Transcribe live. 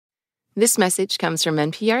This message comes from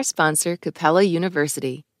NPR sponsor Capella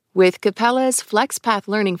University. With Capella's FlexPath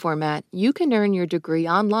learning format, you can earn your degree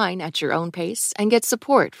online at your own pace and get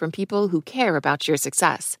support from people who care about your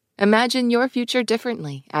success. Imagine your future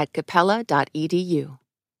differently at capella.edu.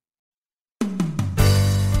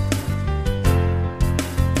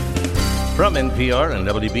 From NPR and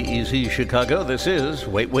WBEZ Chicago, this is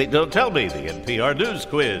Wait, Wait, Don't Tell Me, the NPR News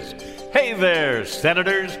Quiz. Hey there,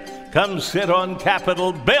 senators. Come sit on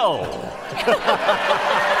Capitol Bill.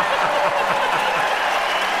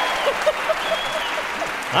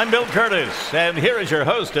 I'm Bill Curtis, and here is your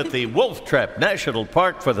host at the Wolf Trap National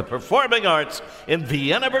Park for the Performing Arts in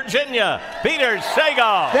Vienna, Virginia, Peter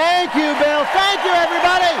Sagal. Thank you, Bill. Thank you,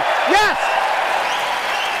 everybody. Yes!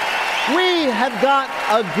 We have got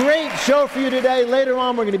a great show for you today. Later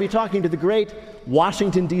on, we're going to be talking to the great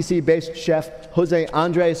Washington, D.C.-based chef José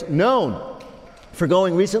Andrés, known for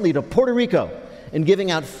going recently to Puerto Rico and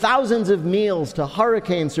giving out thousands of meals to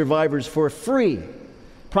hurricane survivors for free,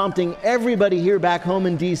 prompting everybody here back home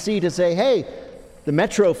in D.C. to say, hey, the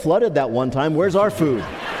metro flooded that one time, where's our food?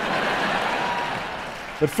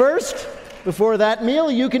 But first, before that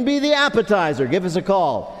meal, you can be the appetizer. Give us a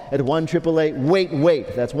call at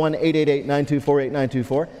 1-888-WAIT-WAIT. That's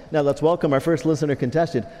 1-888-924-8924. Now let's welcome our first listener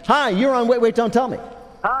contestant. Hi, you're on Wait, Wait, Don't Tell Me.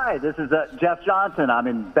 Hi, this is Jeff Johnson. I'm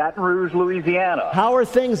in Baton Rouge, Louisiana. How are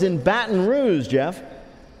things in Baton Rouge, Jeff?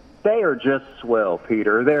 They are just swell,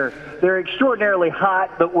 Peter. They're extraordinarily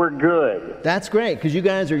hot, but we're good. That's great, because you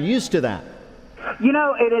guys are used to that. You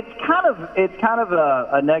know, it's kind of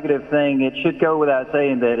a negative thing. It should go without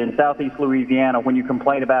saying that in southeast Louisiana, when you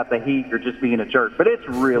complain about the heat, you're just being a jerk. But it's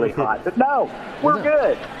really hot. But no, we're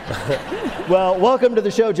good. Well, welcome to the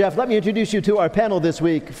show, Jeff. Let me introduce you to our panel this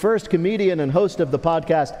week. First, comedian and host of the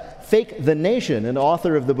podcast Fake the Nation and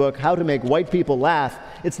author of the book How to Make White People Laugh,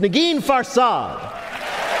 it's Negin Farsad.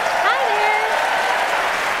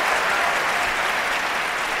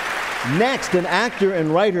 Next, an actor and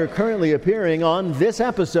writer currently appearing on this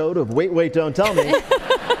episode of Wait, Wait, Don't Tell Me.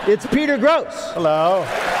 It's Peter Grosz. Hello.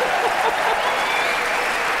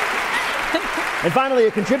 And finally,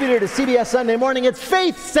 a contributor to CBS Sunday Morning, it's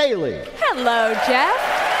Faith Salie. Hello, Jeff.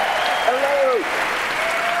 Hello.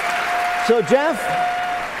 So,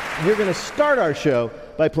 Jeff, you're going to start our show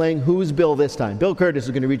by playing Who's Bill this time. Bill Curtis is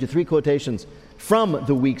going to read you 3 quotations from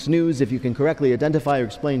the week's news. If you can correctly identify or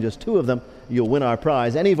explain just 2 of them, you'll win our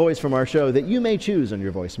prize. Any voice from our show that you may choose on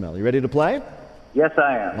your voicemail. You ready to play? Yes,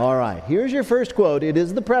 I am. All right. Here's your first quote. It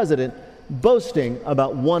is the president boasting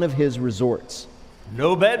about one of his resorts.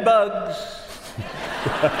 No bed bugs.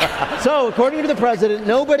 So, according to the president,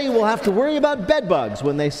 nobody will have to worry about bed bugs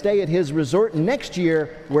when they stay at his resort next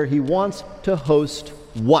year, where he wants to host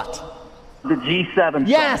what? The G7.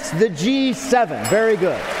 Yes, the G7. Very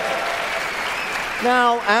good.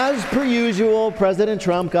 Now, as per usual, President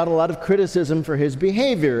Trump got a lot of criticism for his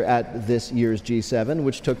behavior at this year's G7,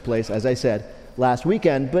 which took place, as I said, last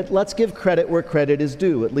weekend. But let's give credit where credit is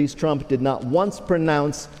due. At least Trump did not once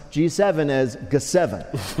pronounce G7 as G7.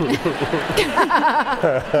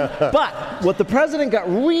 But what the president got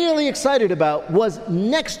really excited about was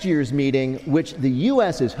next year's meeting, which the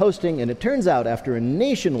U.S. is hosting. And it turns out, after a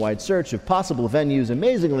nationwide search of possible venues,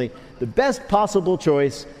 amazingly, the best possible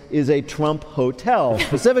choice is a Trump hotel,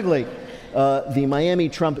 specifically the Miami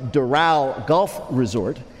Trump Doral Golf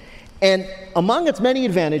Resort. And among its many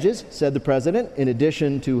advantages, said the president, in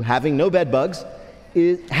addition to having no bed bugs,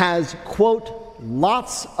 it has, quote,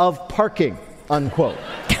 lots of parking, unquote.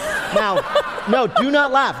 Now, no, do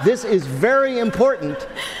not laugh. This is very important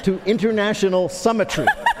to international symmetry.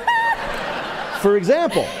 For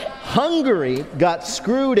example, Hungary got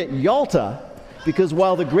screwed at Yalta because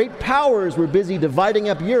while the great powers were busy dividing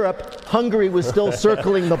up Europe, Hungary was still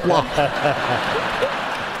circling the block.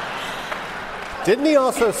 Didn't he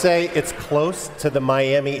also say it's close to the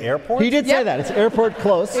Miami airport? He did say that. It's airport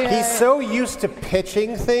close. Yeah. He's so used to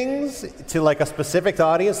pitching things to like a specific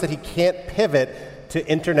audience that he can't pivot to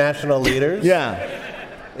international leaders. Yeah.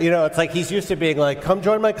 You know, it's like he's used to being like, come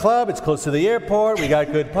join my club, it's close to the airport, we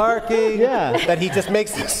got good parking. Yeah. That he just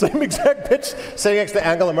makes the same exact pitch sitting next to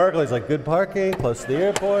Angela Merkel. He's like, good parking, close to the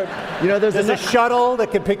airport. You know, there's a shuttle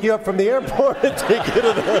that can pick you up from the airport and take you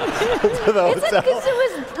to the hotel. Because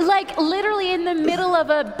it was like literally in the middle of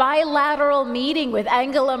a bilateral meeting with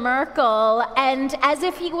Angela Merkel, and as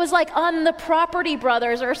if he was like on the Property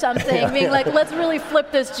Brothers or something, being like, let's really flip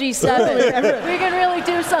this G7. We can really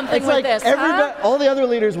do something with this. All the other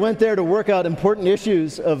leaders went there to work out important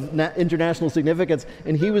issues of international significance,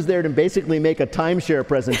 and he was there to basically make a timeshare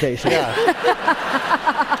presentation. Yeah.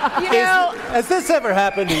 Has this ever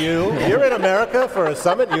happened to you? You're in America for a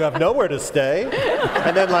summit, you have nowhere to stay,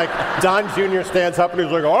 and then like Don Jr. stands up and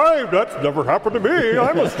he's like, that's never happened to me,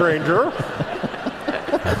 I'm a stranger.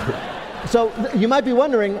 So you might be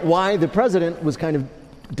wondering why the president was kind of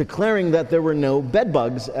declaring that there were no bed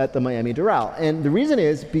bugs at the Miami Doral. And the reason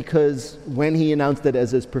is because when he announced it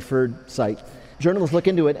as his preferred site, journalists looked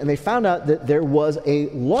into it and they found out that there was a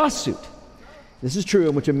lawsuit. This is true,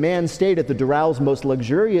 in which a man stayed at the Doral's most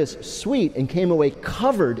luxurious suite and came away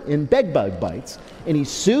covered in bed bug bites, and he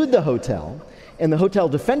sued the hotel, and the hotel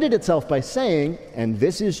defended itself by saying, and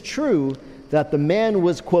this is true, that the man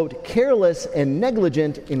was, quote, careless and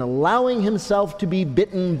negligent in allowing himself to be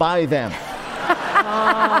bitten by them.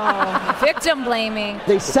 Oh, victim blaming.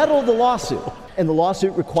 They settled the lawsuit, and the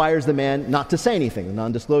lawsuit requires the man not to say anything, a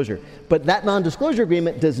non-disclosure. But that non-disclosure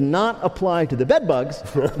agreement does not apply to the bedbugs.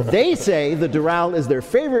 They say the Doral is their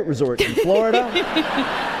favorite resort in Florida.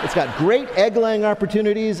 It's got great egg-laying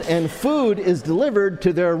opportunities, and food is delivered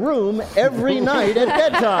to their room every night at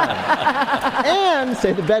bedtime. And,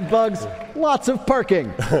 say the bedbugs, lots of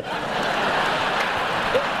parking.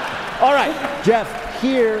 All right, Jeff,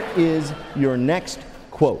 here is your next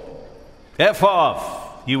quote. F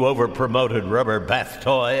off, you over-promoted rubber bath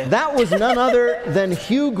toy. That was none other than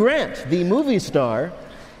Hugh Grant, the movie star,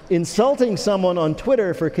 insulting someone on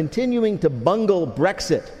Twitter for continuing to bungle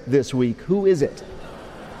Brexit this week. Who is it?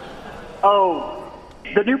 Oh,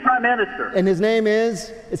 the new prime minister. And his name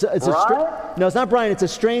is? No, it's not Brian. It's a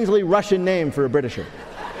strangely Russian name for a Britisher.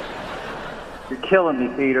 You're killing me,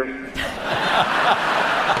 Peter.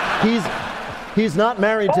 He's not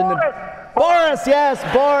married to... Boris, yes,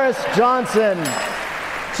 Boris Johnson.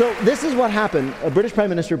 So this is what happened. British Prime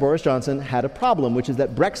Minister Boris Johnson had a problem, which is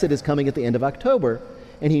that Brexit is coming at the end of October,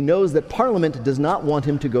 and he knows that Parliament does not want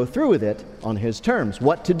him to go through with it on his terms.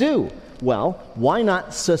 What to do? Well, why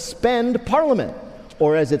not suspend Parliament?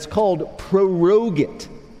 Or as it's called, prorogue it,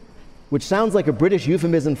 which sounds like a British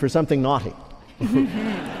euphemism for something naughty. Do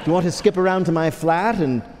you want to skip around to my flat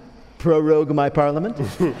and prorogue my Parliament?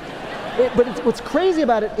 What's crazy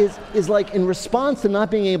about it is like in response to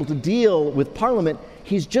not being able to deal with Parliament,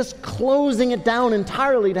 he's just closing it down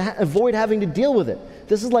entirely to avoid having to deal with it.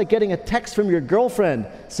 This is like getting a text from your girlfriend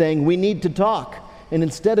saying, we need to talk. And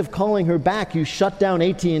instead of calling her back, you shut down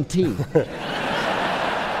AT&T. Can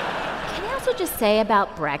I also just say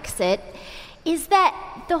about Brexit is that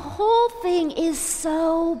the whole thing is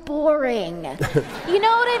so boring. You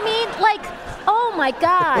know what I mean? Like, oh my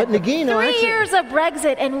God. But Nagin, 3 years of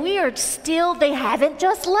Brexit and we are still, they haven't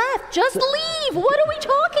just left. Just leave. What are we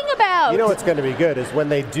talking about? You know what's going to be good is when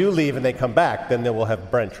they do leave and they come back, then they will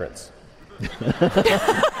have Brentrance.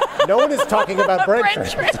 No one is talking about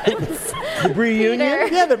Brentrance. The Brie Union?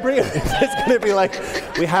 Yeah, the Brie Union. It's going to be like,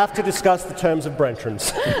 we have to discuss the terms of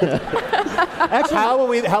Brentrance. Actually,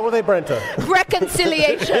 how will they Brenta?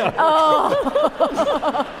 Reconciliation.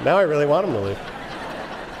 Oh. Now I really want them to leave.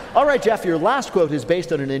 All right, Jeff, your last quote is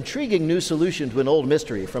based on an intriguing new solution to an old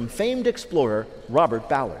mystery from famed explorer Robert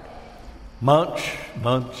Ballard. Munch,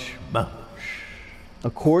 munch, munch.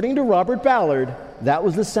 According to Robert Ballard, that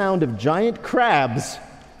was the sound of giant crabs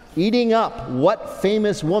eating up what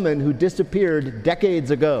famous woman who disappeared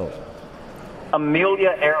decades ago?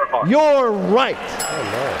 Amelia Earhart. You're right. Oh,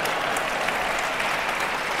 no.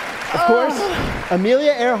 Of course,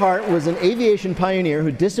 Amelia Earhart was an aviation pioneer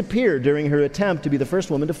who disappeared during her attempt to be the first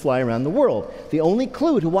woman to fly around the world. The only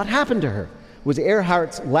clue to what happened to her was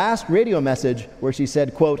Earhart's last radio message where she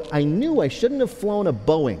said, quote, I knew I shouldn't have flown a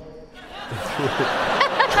Boeing.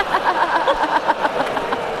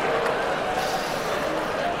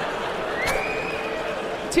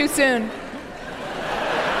 Too soon.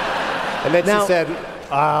 And then she said,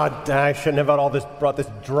 I shouldn't have brought this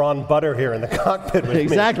drawn butter here in the cockpit with me.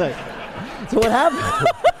 Exactly. So what happened?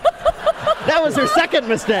 That was her second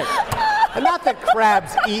mistake. And not that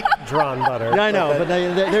crabs eat drawn butter. I know, but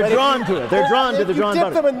they're drawn to it. They're drawn to the drawn butter.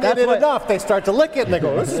 If you dip them in it enough, they start to lick it, and they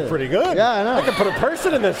go, this is pretty good. Yeah, I know. I can put a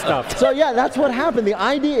person in this stuff. So yeah, that's what happened. The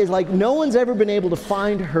idea is like no one's ever been able to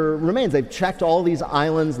find her remains. They've checked all these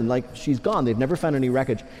islands, and like she's gone. They've never found any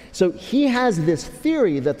wreckage. So he has this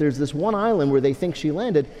theory that there's this one island where they think she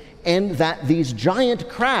landed, and that these giant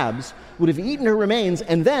crabs would have eaten her remains,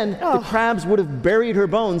 and then the crabs would have buried her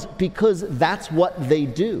bones because that's what they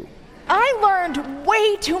do. I learned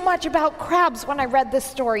way too much about crabs when I read this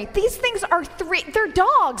story. These things are they're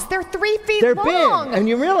dogs. They're 3 feet They're long. big. And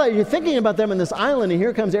you realize, you're thinking about them in this island, and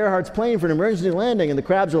here comes Earhart's plane for an emergency landing, and the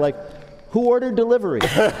crabs are like, who ordered delivery?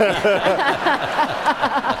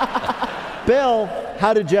 Bill,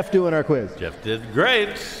 how did Jeff do in our quiz? Jeff did great.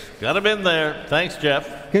 Got him in there. Thanks,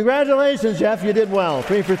 Jeff. Congratulations, Jeff. You did well.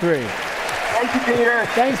 3 for 3. Thank you, Peter.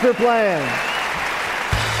 Thanks for playing.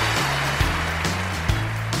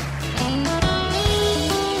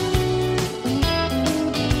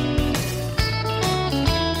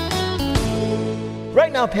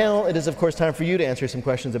 Right now, panel, it is, of course, time for you to answer some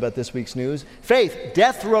questions about this week's news. Faith,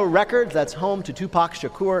 Death Row Records, that's home to Tupac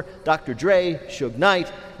Shakur, Dr. Dre, Suge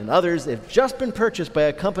Knight, and others, they've just been purchased by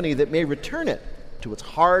a company that may return it to its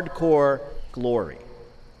hardcore glory.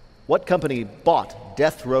 What company bought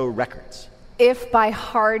Death Row Records? If by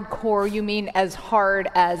hardcore you mean as hard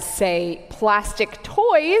as, say, plastic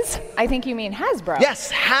toys, I think you mean Hasbro. Yes,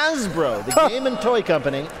 Hasbro, the game and toy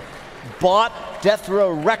company, bought Death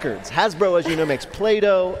Row Records. Hasbro, as you know, makes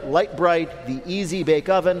Play-Doh, Light Bright, the Easy Bake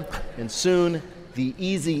Oven, and soon the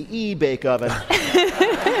Easy E Bake Oven.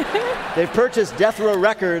 They've purchased Death Row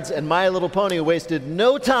Records, and My Little Pony wasted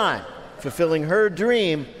no time fulfilling her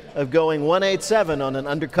dream of going 187 on an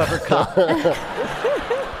undercover cop.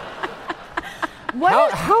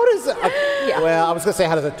 How does well, I was going to say,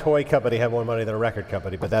 how does a toy company have more money than a record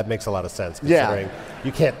company? But that makes a lot of sense, considering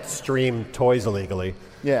you can't stream toys illegally.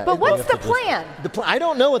 Yeah. But what's the plan? I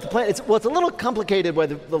don't know what the plan is. It's a little complicated by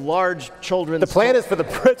the large children's... The plan is for the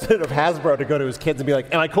president of Hasbro to go to his kids and be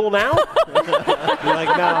like, am I cool now? You're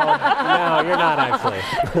like, no, you're not actually.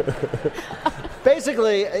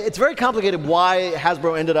 Basically, it's very complicated why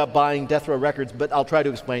Hasbro ended up buying Death Row Records, but I'll try to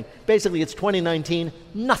explain. Basically, it's 2019.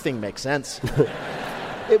 Nothing makes sense.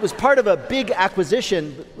 It was part of a big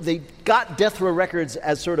acquisition. They got Death Row Records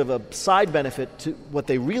as sort of a side benefit to what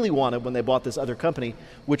they really wanted when they bought this other company,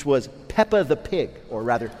 which was Peppa the Pig, or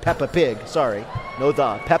rather Peppa Pig, sorry, no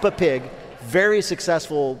the, Peppa Pig, very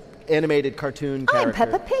successful animated cartoon character. I'm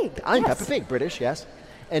Peppa Pig. I'm yes. Peppa Pig, British, yes.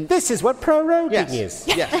 And this is what proroguing is.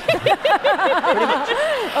 Yes.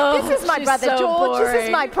 This is my brother so George. boring. This is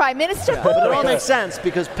my prime minister. But it all makes sense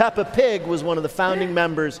because Peppa Pig was one of the founding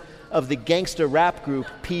members of the gangster rap group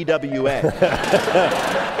PWA.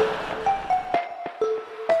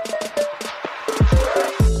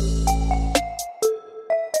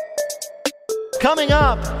 Coming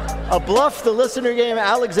up, a Bluff the Listener game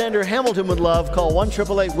Alexander Hamilton would love. Call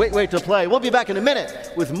 1-888-WAIT-WAIT to play. We'll be back in a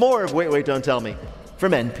minute with more of Wait, Wait, Don't Tell Me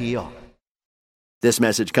from NPR. This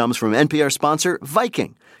message comes from NPR sponsor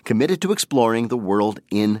Viking, committed to exploring the world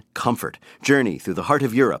in comfort. Journey through the heart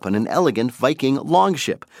of Europe on an elegant Viking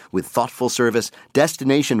longship with thoughtful service,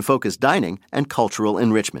 destination-focused dining, and cultural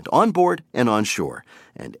enrichment on board and on shore.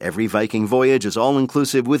 And every Viking voyage is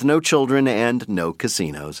all-inclusive with no children and no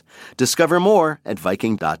casinos. Discover more at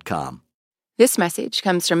Viking.com. This message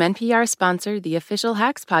comes from NPR sponsor, the official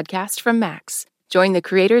Hacks podcast from Max. Join the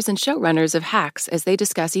creators and showrunners of Hacks as they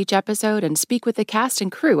discuss each episode and speak with the cast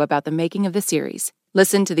and crew about the making of the series.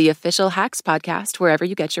 Listen to the official Hacks podcast wherever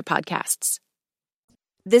you get your podcasts.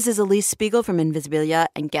 This is Elise Spiegel from Invisibilia,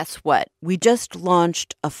 and guess what? We just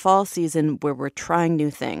launched a fall season where we're trying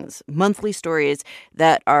new things. Monthly stories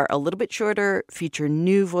that are a little bit shorter, feature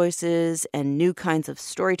new voices and new kinds of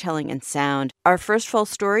storytelling and sound. Our first fall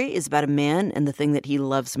story is about a man and the thing that he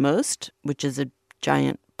loves most, which is a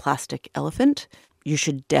giant plastic elephant. You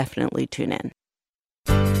should definitely tune in.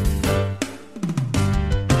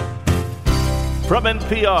 From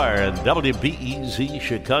NPR and WBEZ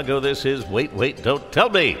Chicago, this is Wait, Wait, Don't Tell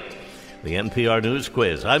Me, the NPR News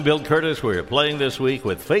Quiz. I'm Bill Curtis. We're playing this week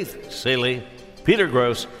with Faith Saley, Peter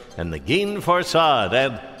Gross, and Negin Farsad.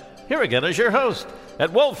 And here again is your host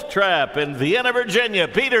at Wolf Trap in Vienna, Virginia,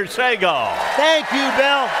 Peter Sagal. Thank you,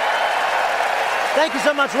 Bill. Thank you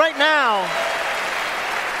so much. Right now,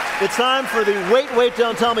 it's time for the Wait, Wait,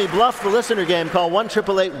 Don't Tell Me Bluff the Listener game. Call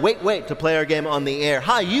 1-888-WAIT-WAIT to play our game on the air.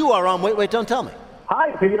 Hi, you are on Wait, Wait, Don't Tell Me.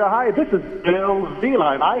 Hi, Peter. Hi, this is Bill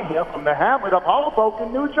Zeeline. I'm here from the hamlet of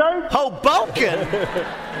Hoboken, New Jersey. Hoboken?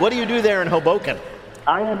 What do you do there in Hoboken?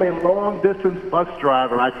 I am a long-distance bus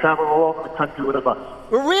driver. I travel all over the country with a bus.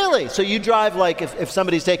 Really? So you drive, like, if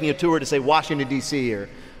somebody's taking a tour to, say, Washington, D.C.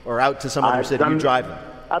 or out to some other city, you drive them?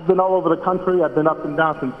 I've been all over the country. I've been up and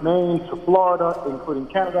down since Maine to Florida, including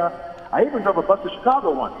Canada. I even drove a bus to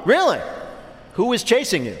Chicago once. Really? Who was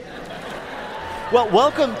chasing you? Well,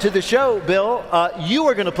 welcome to the show, Bill. You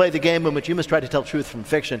are going to play the game in which you must try to tell truth from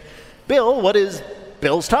fiction. Bill, what is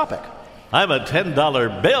Bill's topic? I'm a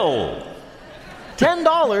 $10 bill.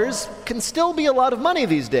 $10 can still be a lot of money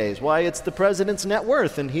these days. Why, it's the president's net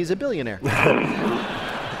worth, and he's a billionaire.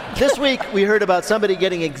 This week, we heard about somebody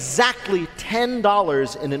getting exactly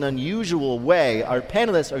 $10 in an unusual way. Our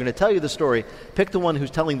panelists are going to tell you the story. Pick the one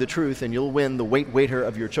who's telling the truth, and you'll win the Wait Waiter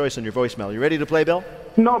of your choice on your voicemail. You ready to play, Bill?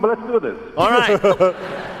 No, but let's do this. All right.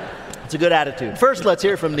 It's a good attitude. First, let's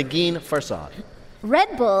hear from Negin Farsad.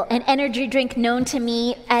 Red Bull, an energy drink known to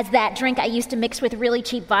me as that drink I used to mix with really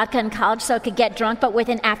cheap vodka in college so I could get drunk but with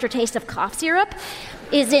an aftertaste of cough syrup,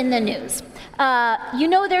 is in the news. You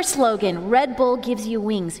know their slogan, Red Bull gives you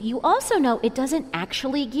wings. You also know it doesn't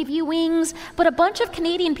actually give you wings, but a bunch of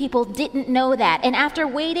Canadian people didn't know that. And after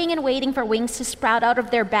waiting and waiting for wings to sprout out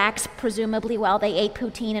of their backs, presumably while they ate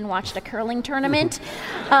poutine and watched a curling tournament,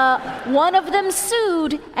 one of them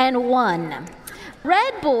sued and won.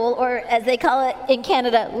 Red Bull, or as they call it in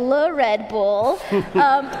Canada, Le Red Bull,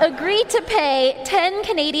 agreed to pay $10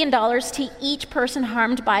 Canadian to each person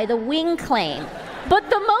harmed by the wing claim.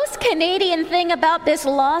 But the most Canadian thing about this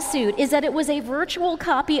lawsuit is that it was a virtual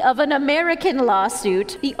copy of an American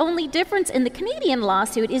lawsuit. The only difference in the Canadian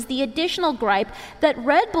lawsuit is the additional gripe that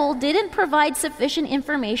Red Bull didn't provide sufficient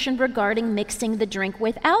information regarding mixing the drink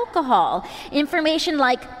with alcohol. Information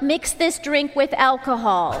like, mix this drink with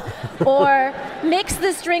alcohol, or mix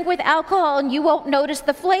this drink with alcohol and you won't notice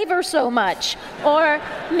the flavor so much, or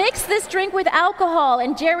mix this drink with alcohol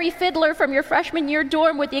and Jerry Fiddler from your freshman year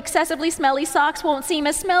dorm with the excessively smelly socks won't seem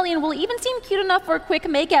as smelly and will even seem cute enough for a quick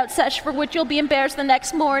makeout sesh for which you'll be embarrassed the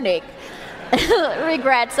next morning.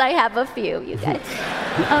 Regrets, I have a few, you guys.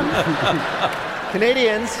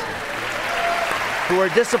 Canadians who are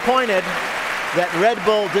disappointed that Red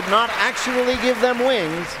Bull did not actually give them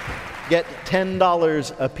wings get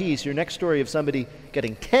 $10 apiece. Your next story of somebody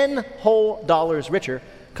getting $10 whole richer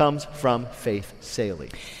comes from Faith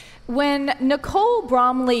Saley. When Nicole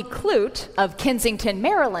Bromley Clute of Kensington,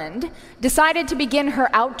 Maryland, decided to begin her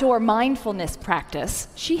outdoor mindfulness practice,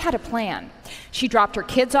 she had a plan. She dropped her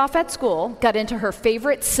kids off at school, got into her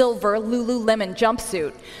favorite silver Lululemon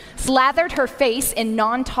jumpsuit, slathered her face in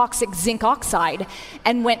non-toxic zinc oxide,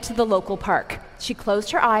 and went to the local park. She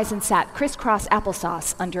closed her eyes and sat crisscross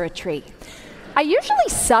applesauce under a tree. I usually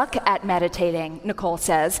suck at meditating, Nicole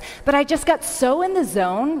says, but I just got so in the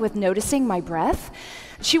zone with noticing my breath.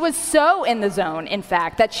 She was so in the zone, in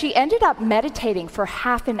fact, that she ended up meditating for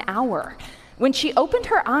half an hour. When she opened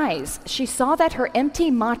her eyes, she saw that her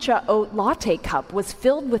empty matcha oat latte cup was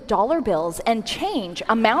filled with dollar bills and change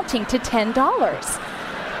amounting to $10.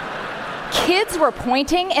 Kids were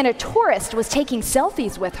pointing and a tourist was taking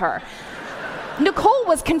selfies with her. Nicole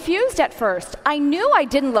was confused at first. I knew I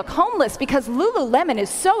didn't look homeless because Lululemon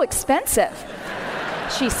is so expensive,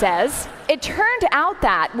 she says. It turned out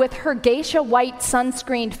that with her geisha white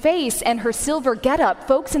sunscreened face and her silver getup,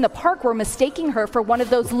 folks in the park were mistaking her for one of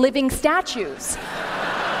those living statues.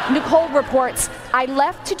 Nicole reports, I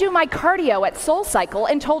left to do my cardio at SoulCycle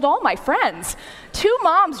and told all my friends. 2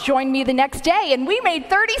 moms joined me the next day and we made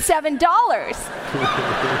 $37.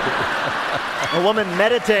 A woman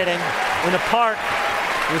meditating in a park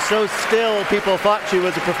was so still people thought she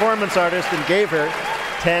was a performance artist and gave her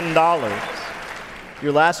 $10.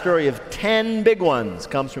 Your last story of 10 big ones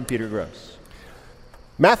comes from Peter Gross.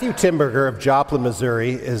 Matthew Timberger of Joplin,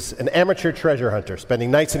 Missouri, is an amateur treasure hunter, spending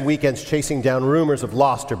nights and weekends chasing down rumors of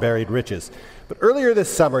lost or buried riches. But earlier this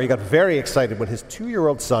summer, he got very excited when his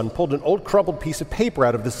 2-year-old son pulled an old crumpled piece of paper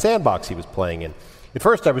out of the sandbox he was playing in. At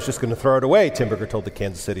first, I was just going to throw it away, Timberger told the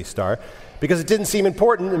Kansas City Star, because it didn't seem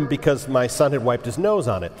important and because my son had wiped his nose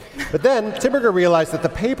on it. But then Timberger realized that the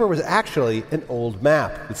paper was actually an old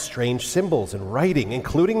map with strange symbols and writing,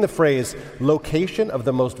 including the phrase, location of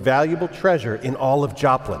the most valuable treasure in all of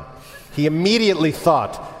Joplin. He immediately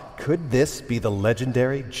thought, could this be the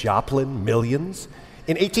legendary Joplin Millions?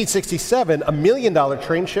 In 1867, a $1 million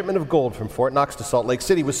train shipment of gold from Fort Knox to Salt Lake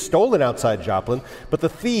City was stolen outside Joplin, but the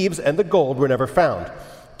thieves and the gold were never found.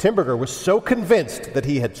 Timberger was so convinced that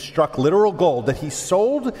he had struck literal gold that he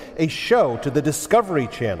sold a show to the Discovery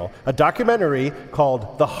Channel, a documentary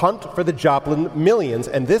called The Hunt for the Joplin Millions,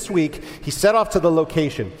 and this week he set off to the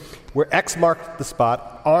location where X marked the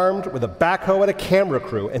spot, armed with a backhoe and a camera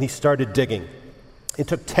crew, and he started digging. It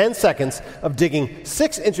took 10 seconds of digging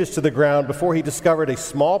 6 inches to the ground before he discovered a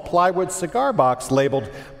small plywood cigar box labeled,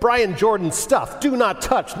 Brian Jordan stuff, do not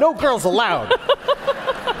touch, no girls allowed.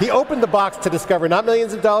 He opened the box to discover not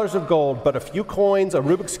millions of dollars of gold, but a few coins, a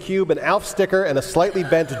Rubik's Cube, an Alf sticker, and a slightly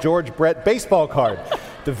bent George Brett baseball card.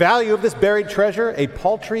 The value of this buried treasure, a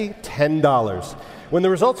paltry $10. When the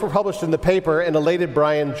results were published in the paper, an elated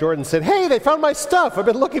Brian Jordan said, hey, they found my stuff. I've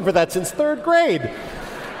been looking for that since 3rd grade.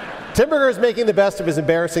 Timberger is making the best of his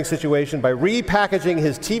embarrassing situation by repackaging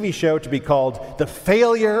his TV show to be called The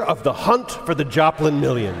Failure of the Hunt for the Joplin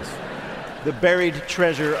Millions. The buried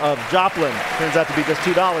treasure of Joplin turns out to be just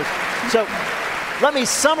 $2. So let me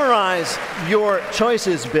summarize your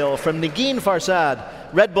choices, Bill. From Negin Farsad,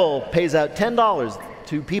 Red Bull pays out $10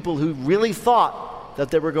 to people who really thought that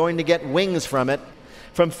they were going to get wings from it.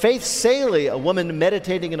 From Faith Saley, a woman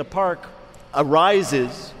meditating in a park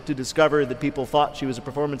arises to discover that people thought she was a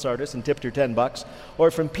performance artist and tipped her $10,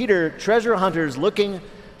 or from Peter, treasure hunters looking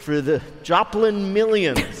for the Joplin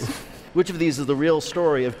millions. Which of these is the real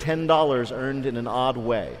story of $10 earned in an odd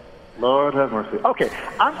way? Lord have mercy. Okay,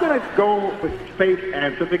 I'm going to go with Faith's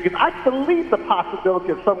answer because I believe the possibility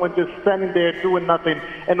of someone just standing there doing nothing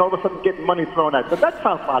and all of a sudden getting money thrown at them. That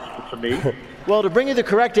sounds logical to me. Well, to bring you the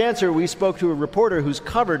correct answer, we spoke to a reporter who's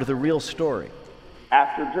covered the real story.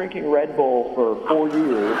 After drinking Red Bull for 4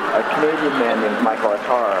 years, a Canadian man named Michael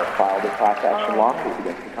Attar filed a class action lawsuit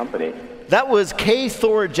against the company. That was Kay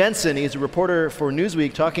Thor Jensen. He's a reporter for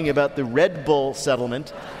Newsweek talking about the Red Bull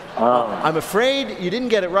settlement. I'm afraid you didn't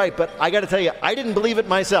get it right, but I got to tell you, I didn't believe it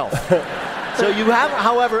myself. So you have,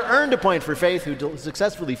 however, earned a point for Faith, who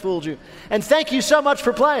successfully fooled you. And thank you so much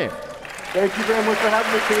for playing. Thank you very much for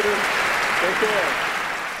having me, Peter. Take care.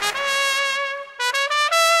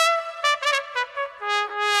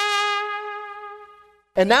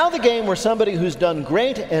 And now the game where somebody who's done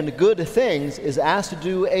great and good things is asked to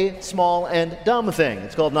do a small and dumb thing.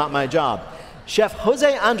 It's called Not My Job. Chef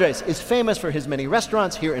José Andrés is famous for his many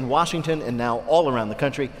restaurants here in Washington and now all around the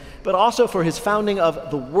country, but also for his founding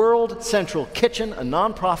of the World Central Kitchen, a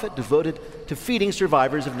nonprofit devoted to feeding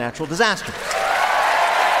survivors of natural disasters.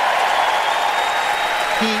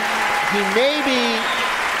 He may be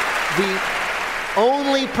the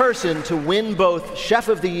only person to win both Chef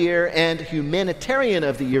of the Year and Humanitarian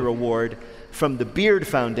of the Year award from the Beard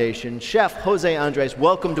Foundation. Chef José Andrés,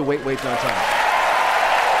 welcome to Wait, Wait, Don't Tell Me.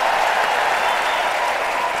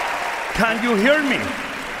 Can you hear me?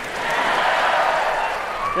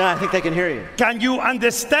 Yeah, I think they can hear you. Can you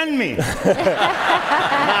understand me?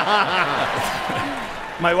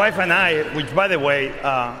 My wife and I, which by the way,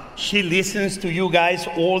 she listens to you guys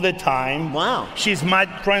all the time. Wow. She's my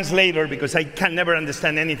translator because I can never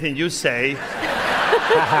understand anything you say.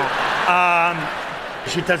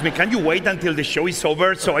 She tells me, can you wait until the show is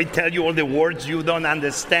over so I tell you all the words you don't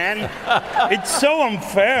understand? It's so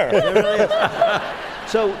unfair. It really is.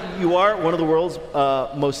 So you are one of the world's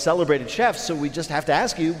most celebrated chefs, so we just have to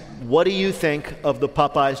ask you, what do you think of the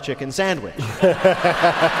Popeyes chicken sandwich?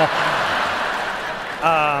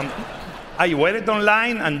 I waited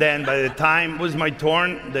online, and then by the time it was my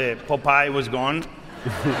turn, the Popeye was gone.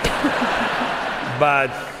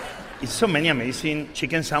 But it's so many amazing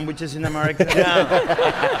chicken sandwiches in America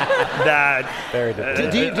that Very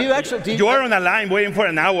different. Do you actually? You are on a line waiting for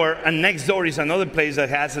an hour, and next door is another place that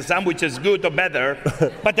has a sandwich as good or better,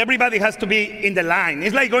 but everybody has to be in the line.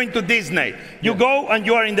 It's like going to Disney. You go and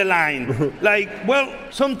you are in the line. Like, well,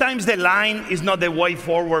 sometimes the line is not the way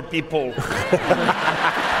forward, people.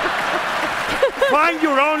 Find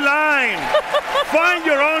your own line. Find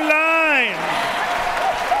your own line.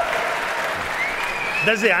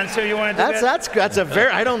 That's the answer you wanted to get? That's a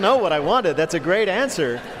very, I don't know what I wanted. That's a great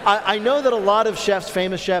answer. I know that a lot of chefs,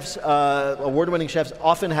 famous chefs, award-winning chefs,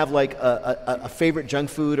 often have like a favorite junk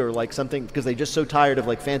food or like something because they're just so tired of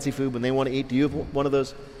like fancy food when they want to eat. Do you have one of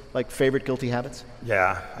those like favorite guilty habits?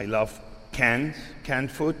 Yeah, I love canned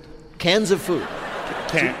food. Cans of food.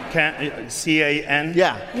 C-A-N.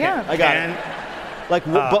 Yeah. Yeah. I got it. Like,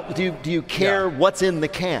 but do you care what's in the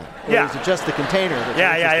can? Or is it just the container?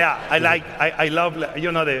 I love,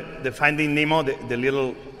 you know, the Finding Nemo, the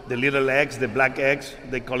little eggs, the black eggs.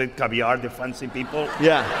 They call it caviar, the fancy people.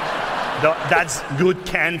 Yeah. That's good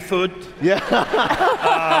canned food. Yeah.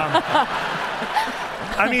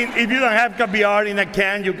 I mean, if you don't have caviar in a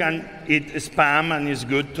can, you can eat Spam and it's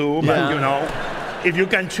good too. But, you know, if you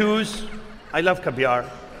can choose, I love caviar.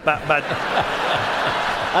 But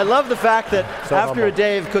I love the fact that so after humble. a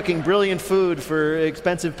day of cooking brilliant food for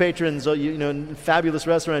expensive patrons, you know, in fabulous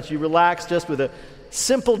restaurants, you relax just with a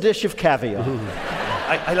simple dish of caviar.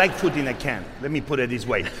 I like food in a can. Let me put it this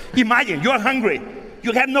way. Imagine you are hungry.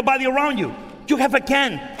 You have nobody around you. You have a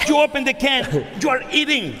can. You open the can. You are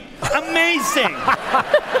eating. Amazing.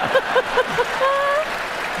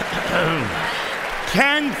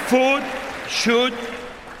 Canned food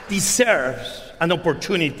deserves an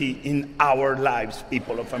opportunity in our lives,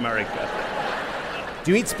 people of America.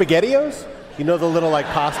 Do you eat SpaghettiOs? You know the little like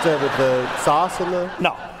pasta with the sauce in the...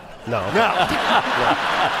 No.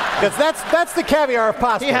 Because that's the caviar of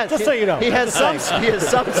pasta, just so you know. He has some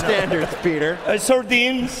standards, Peter.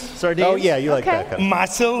 Sardines. Sardines? Oh, yeah, you like Okay. that kind of...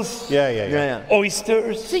 Mussels. Yeah.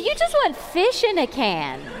 Oysters. So you just want fish in a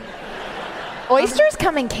can? Oysters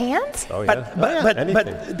come in cans? Oh, yeah. But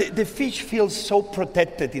Anything. the fish feels so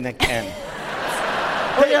protected in a can.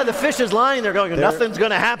 Oh, yeah, the fish is lying there going, nothing's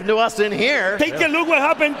going to happen to us in here. Take a look what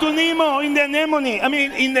happened to Nemo in the anemone. I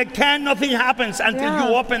mean, in the can, nothing happens until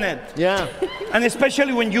you open it. Yeah. And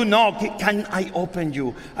especially when you knock, can I open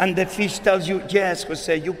you? And the fish tells you, yes,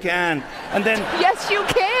 Jose, you can. And then... Yes, you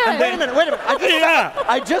can. Wait a minute.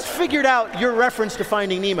 I just figured out your reference to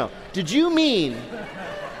Finding Nemo. Did you mean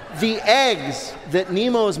the eggs that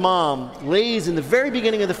Nemo's mom lays in the very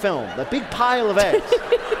beginning of the film, that big pile of eggs,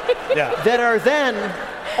 that are then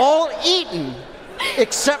all eaten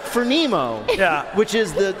except for Nemo, which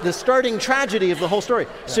is the starting tragedy of the whole story.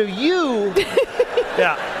 So you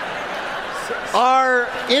are,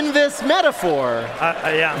 in this metaphor,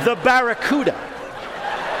 the barracuda.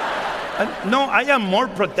 No, I am more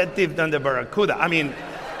protective than the barracuda. I mean,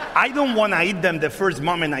 I don't want to eat them the first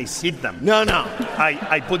moment I see them. No.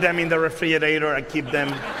 I put them in the refrigerator, I keep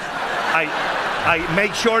them. I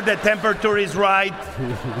make sure the temperature is right.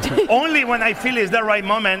 Only when I feel it's the right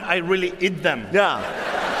moment, I really eat them. Yeah.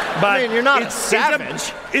 But I mean, you're not a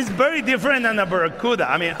savage. It's very different than a barracuda.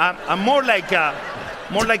 I mean, I'm more like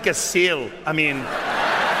a seal. I mean,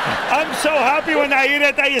 I'm so happy when I eat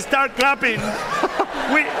it, I start clapping.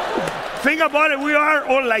 Think about it, we are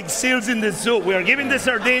all like seals in the zoo. We are giving the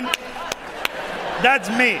sardine. That's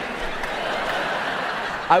me.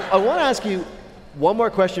 I want to ask you one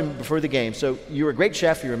more question before the game. So you're a great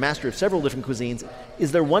chef, you're a master of several different cuisines.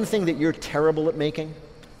 Is there one thing that you're terrible at making?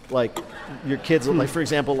 Like your kids, like for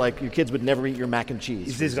example, like your kids would never eat your mac and cheese.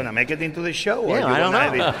 Is this going to make it into the show? Yeah, I don't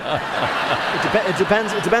know.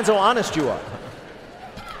 It depends how honest you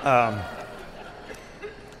are.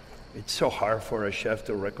 It's so hard for a chef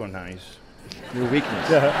to recognize your weakness.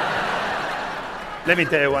 Let me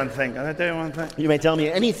tell you one thing. Can I tell you one thing? You may tell me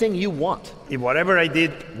anything you want. If whatever I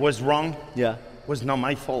did was wrong, was not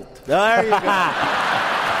my fault. There you go.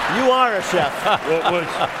 You are a chef.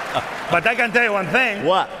 But I can tell you one thing.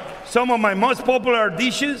 What? Some of my most popular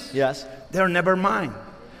dishes, yes, they're never mine.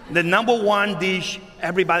 The number one dish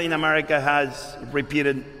everybody in America has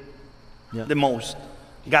repeated the most,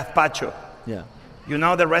 gazpacho. Yeah. You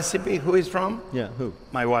know the recipe? Who is from? Yeah, who?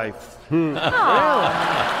 My wife. Really?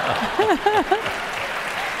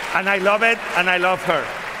 And I love it, and I love her.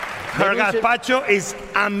 Her gazpacho is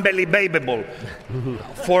unbelievable.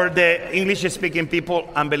 For the English-speaking people,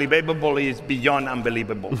 unbelievable is beyond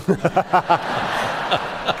unbelievable.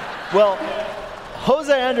 Well,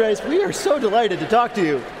 Jose Andrés, we are so delighted to talk to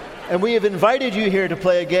you. And we have invited you here to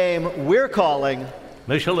play a game we're calling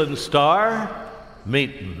Michelin Star,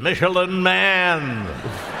 meet Michelin Man.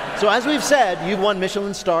 So as we've said, you've won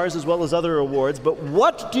Michelin stars as well as other awards, but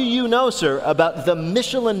what do you know, sir, about the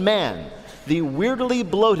Michelin Man, the weirdly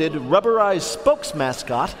bloated, rubberized spokes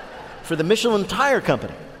mascot for the Michelin Tire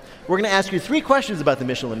Company? We're going to ask you 3 questions about the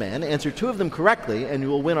Michelin Man, answer 2 of them correctly, and you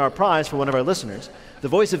will win our prize for one of our listeners, the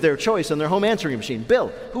voice of their choice on their home answering machine.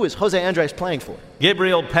 Bill, who is Jose Andrés playing for?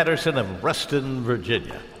 Gabriel Patterson of Reston,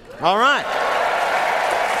 Virginia. All right.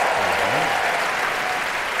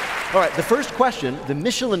 All right, the first question, the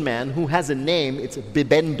Michelin Man, who has a name, it's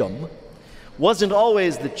Bibendum, wasn't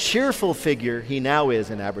always the cheerful figure he now is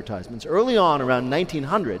in advertisements. Early on, around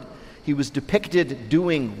 1900, he was depicted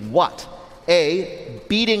doing what? A,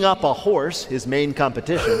 beating up a horse, his main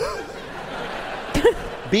competition.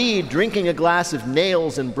 B, drinking a glass of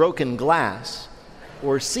nails and broken glass.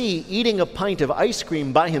 Or C, eating a pint of ice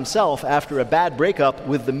cream by himself after a bad breakup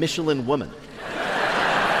with the Michelin woman.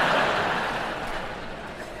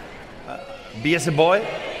 B as a boy?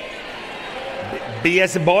 B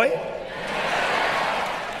as a boy?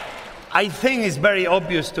 I think it's very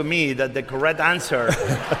obvious to me that the correct answer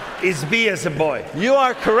is B as a boy. You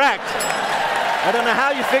are correct. I don't know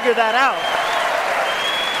how you figured that out.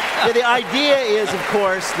 Yeah, the idea is, of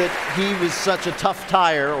course, that he was such a tough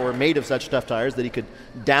tire, or made of such tough tires, that he could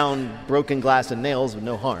down broken glass and nails with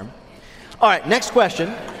no harm. All right, next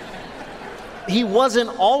question. He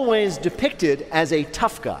wasn't always depicted as a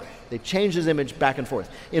tough guy. They changed his image back and forth.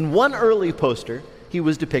 In one early poster, he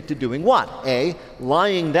was depicted doing what? A,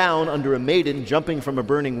 lying down under a maiden jumping from a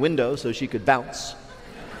burning window so she could bounce.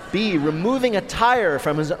 B, removing a tire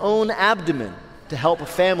from his own abdomen to help a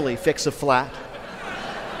family fix a flat.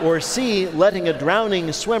 Or C, letting a drowning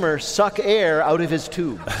swimmer suck air out of his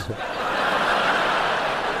tubes.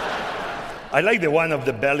 I like the one of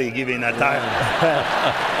the belly giving a tire.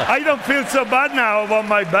 I don't feel so bad now about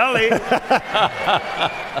my belly.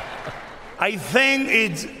 I think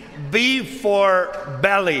it's B for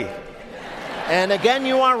belly. And again,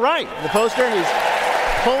 you are right. The poster, he's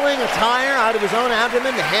pulling a tire out of his own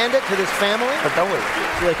abdomen to hand it to this family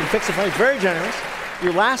so they can fix it. He's very generous.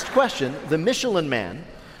 Your last question, the Michelin Man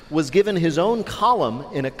was given his own column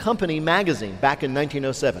in a company magazine back in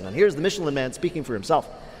 1907. And here's the Michelin Man speaking for himself.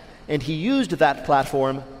 And he used that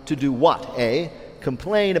platform to do what? A,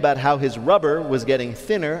 complain about how his rubber was getting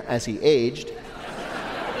thinner as he aged.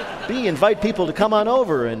 B, invite people to come on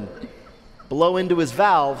over and blow into his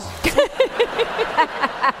valves.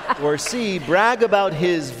 Or C, brag about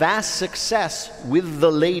his vast success with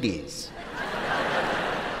the ladies.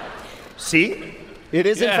 C? It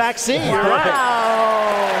is, in fact, C. You're right.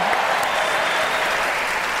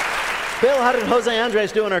 Bill, how did Jose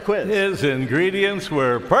Andres do in our quiz? His ingredients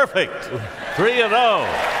were perfect. 3-0.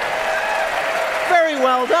 Very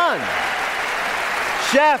well done.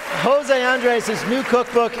 Chef Jose Andres' new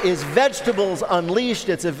cookbook is Vegetables Unleashed.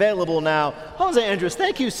 It's available now. Jose Andres,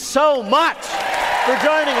 thank you so much for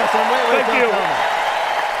joining us on Wait, Wait, Don't Tell Me.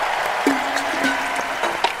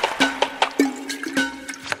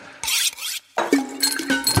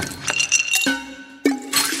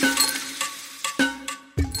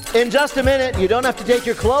 In just a minute, you don't have to take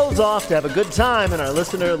your clothes off to have a good time in our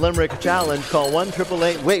Listener Limerick Challenge. Call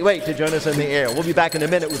 1-888-WAIT-WAIT to join us in the air. We'll be back in a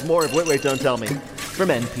minute with more of Wait, Wait, Don't Tell Me from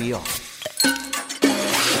NPR.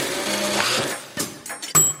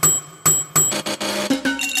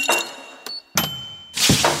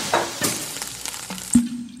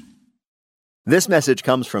 This message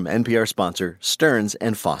comes from NPR sponsor Stearns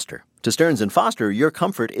 & Foster. To Stearns & Foster, your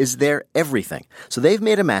comfort is their everything. So they've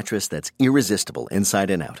made a mattress that's irresistible inside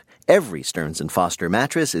and out. Every Stearns & Foster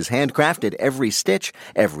mattress is handcrafted. Every stitch,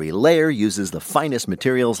 every layer uses the finest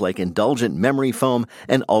materials like indulgent memory foam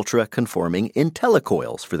and ultra-conforming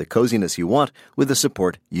IntelliCoils for the coziness you want with the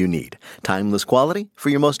support you need. Timeless quality for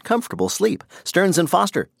your most comfortable sleep. Stearns &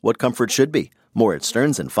 Foster, what comfort should be. More at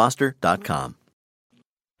stearnsandfoster.com.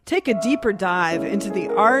 Take a deeper dive into the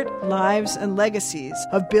art, lives, and legacies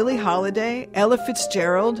of Billie Holiday, Ella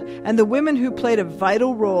Fitzgerald, and the women who played a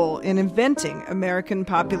vital role in inventing American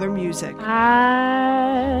popular music. I'll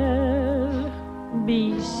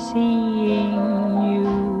be seeing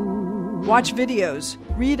you. Watch videos,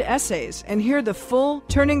 read essays, and hear the full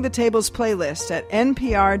Turning the Tables playlist at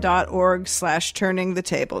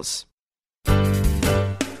npr.org/turningthetables.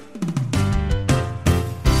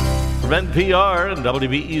 From NPR and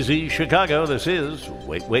WBEZ Chicago, this is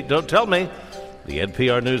Wait, Wait, Don't Tell Me, the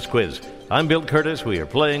NPR News Quiz. I'm Bill Curtis. We are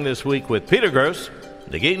playing this week with Peter Gross,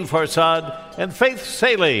 Negin Farsad, and Faith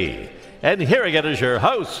Saley. And here again is your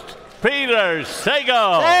host, Peter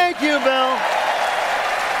Sagal. Thank you, Bill.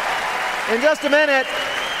 In just a minute,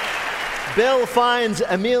 Bill finds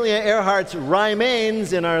Amelia Earhart's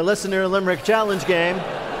Rhymains in our Listener Limerick Challenge game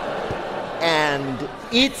and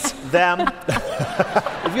eats them.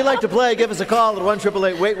 If you'd like to play, give us a call at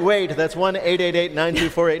 1-888-WAIT-WAIT. That's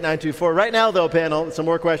 1-888-924-8924. Right now, though, panel, some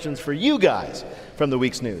more questions for you guys from the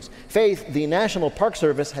week's news. Faith, the National Park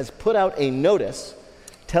Service has put out a notice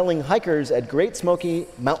telling hikers at Great Smoky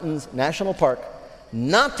Mountains National Park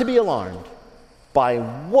not to be alarmed by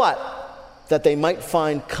what that they might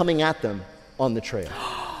find coming at them on the trail.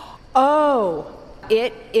 Oh,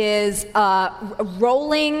 it is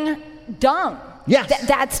rolling dung.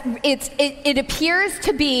 Yes. It appears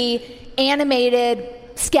to be animated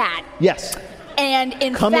scat. Yes. And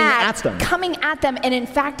in coming fact, coming at them, and in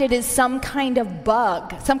fact, it is some kind of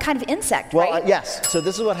bug, some kind of insect, well, right? Yes. So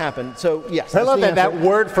this is what happened. So yes. I love that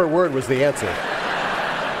word for word was the answer.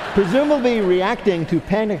 Presumably reacting to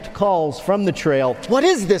panicked calls from the trail. What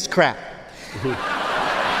is this crap?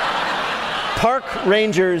 Park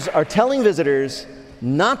rangers are telling visitors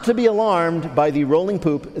not to be alarmed by the rolling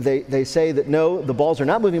poop. They say that no, the balls are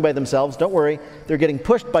not moving by themselves. Don't worry. They're getting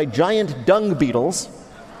pushed by giant dung beetles.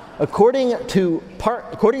 According to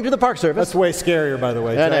the Park Service. That's way scarier, by the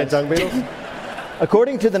way, giant dung beetles.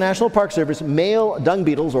 According to the National Park Service, male dung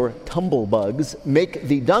beetles, or tumblebugs, make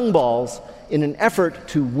the dung balls in an effort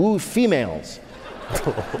to woo females.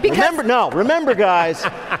 Remember, guys,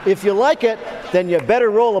 if you like it, then you better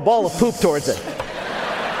roll a ball of poop towards it.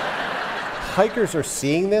 Hikers are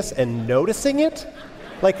seeing this and noticing it?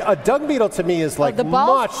 Like, a dung beetle to me is like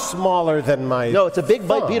much smaller than my No, it's a big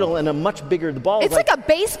thumb. bite beetle and a much bigger, the ball. It's like a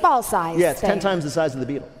baseball size. Yeah, it's thing. 10 times the size of the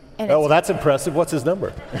beetle. Well, that's impressive. What's his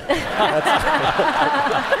number?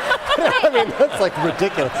 I mean, that's like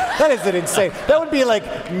ridiculous. That is an insane. That would be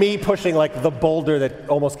like me pushing like the boulder that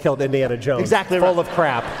almost killed Indiana Jones. Exactly full of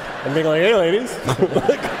crap. And being like, hey, ladies.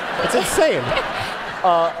 It's insane.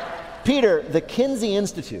 Peter, the Kinsey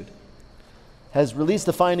Institute has released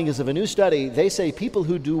the findings of a new study. They say people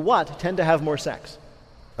who do what tend to have more sex?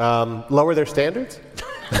 Lower their standards?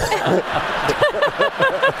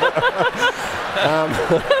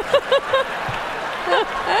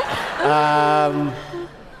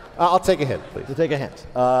 I'll take a hint, please. To take a hint.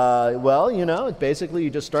 Well, you know, basically you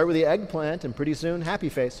just start with the eggplant and pretty soon, happy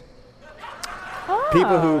face.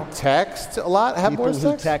 People who text a lot have more sex?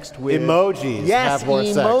 People who text with... Emojis have more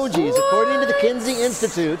sex. Yes, emojis. According to the Kinsey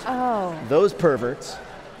Institute, those perverts,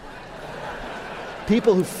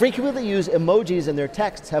 people who frequently use emojis in their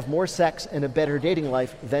texts have more sex and a better dating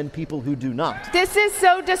life than people who do not. This is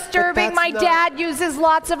so disturbing. My dad uses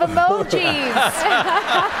lots of emojis.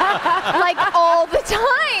 Like all the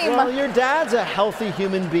time. Well, your dad's a healthy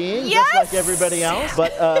human being, just like everybody else.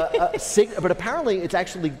 But apparently it's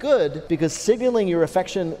actually good because signaling your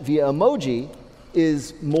affection via emoji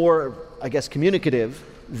is more, I guess, communicative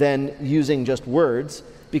than using just words,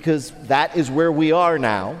 because that is where we are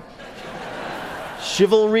now.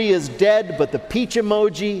 Chivalry is dead, but the peach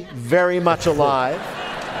emoji, very much alive.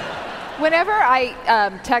 Whenever I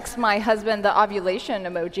text my husband the ovulation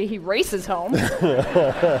emoji, he races home.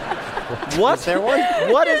 What? Is there one?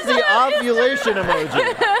 What is the ovulation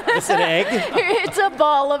emoji? It's an egg? It's a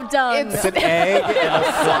ball of dung. It's an egg and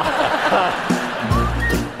a flower.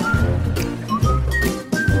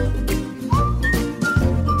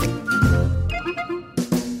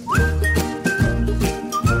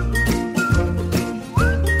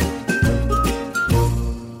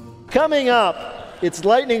 Coming up, it's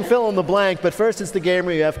lightning fill in the blank, but first it's the game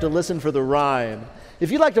where you have to listen for the rhyme.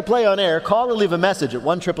 If you'd like to play on air, call or leave a message at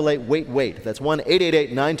 1-888-WAIT-WAIT. That's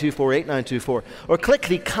 1-888-924-8924. Or click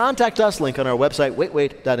the Contact Us link on our website,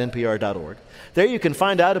 waitwait.npr.org. There you can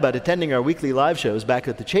find out about attending our weekly live shows back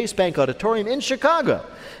at the Chase Bank Auditorium in Chicago.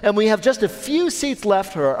 And we have just a few seats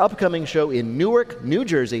left for our upcoming show in Newark, New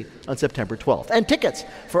Jersey on September 12th. And tickets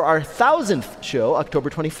for our 1000th show, October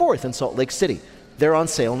 24th in Salt Lake City. They're on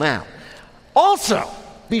sale now. Also,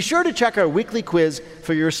 be sure to check our weekly quiz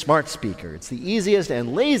for your smart speaker. It's the easiest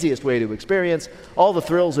and laziest way to experience all the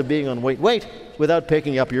thrills of being on Wait Wait without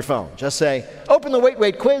picking up your phone. Just say, open the Wait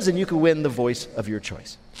Wait quiz, and you can win the voice of your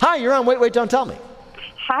choice. Hi, you're on Wait Wait, Don't Tell Me.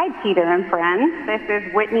 Hi, Peter and friends. This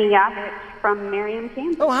is Whitney Yavich from Marion,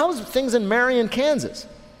 Kansas. Oh, how's things in Marion, Kansas?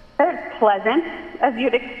 They're pleasant, as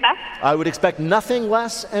you'd expect. I would expect nothing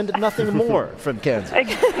less and nothing more from Kansas.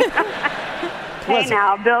 Hey,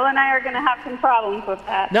 now, Bill and I are going to have some problems with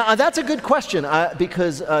that. Now, that's a good question,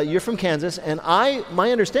 because you're from Kansas, and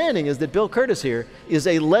my understanding is that Bill Curtis here is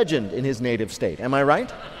a legend in his native state. Am I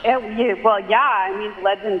right? Well, yeah. I mean,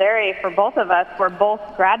 legendary for both of us. We're both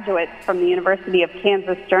graduates from the University of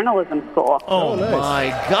Kansas Journalism School. Oh, nice. My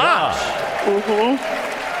gosh. Mm-hmm.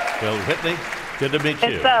 Bill Whitney, good to meet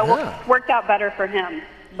you. It's worked out better for him.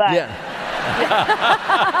 But yeah.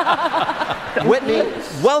 Whitney,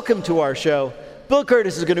 welcome to our show. Bill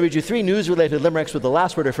Curtis is going to read you 3 news-related limericks with the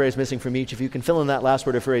last word or phrase missing from each. If you can fill in that last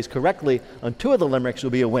word or phrase correctly on 2 of the limericks,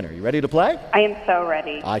 you'll be a winner. You ready to play? I am so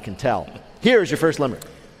ready. I can tell. Here's your first limerick.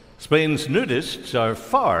 Spain's nudists are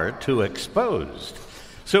far too exposed,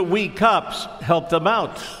 so we cops help them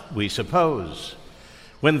out, we suppose.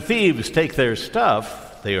 When thieves take their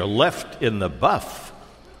stuff, they are left in the buff,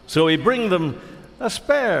 so we bring them a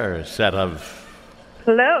spare set of...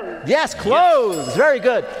 Clothes. Yes, clothes. Yes. Very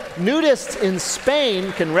good. Nudists in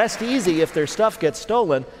Spain can rest easy if their stuff gets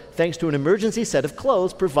stolen thanks to an emergency set of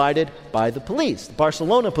clothes provided by the police. The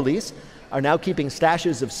Barcelona police are now keeping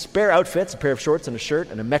stashes of spare outfits, a pair of shorts and a shirt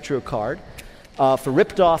and a Metro card, for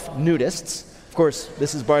ripped-off nudists. Of course,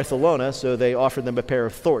 this is Barcelona, so they offered them a pair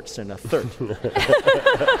of thorts and a third.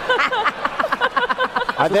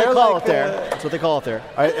 That's what they call it there.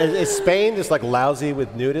 Is Spain just like lousy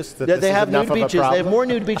with nudists? They have nude beaches. They have more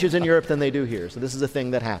nude beaches in Europe than they do here. So this is a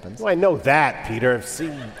thing that happens. Well, I know that, Peter. I've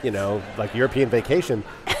seen, like European Vacation,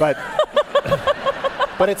 but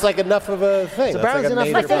but it's like enough of a thing.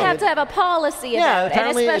 But they have to have a policy about it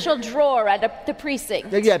and a special drawer at the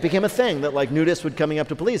precinct. Yeah, it became a thing that like nudists would coming up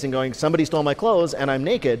to police and going, somebody stole my clothes and I'm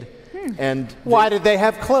naked. And why did they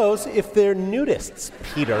have clothes if they're nudists,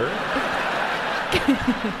 Peter?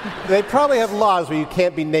 They probably have laws where you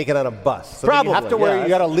can't be naked on a bus. So probably. You have to wear. You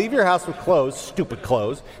got to leave your house with clothes, stupid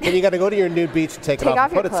clothes. Then you got to go to your nude beach and take it off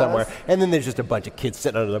and put it somewhere. And then there's just a bunch of kids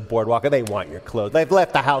sitting under the boardwalk and they want your clothes. They've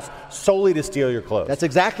left the house solely to steal your clothes. That's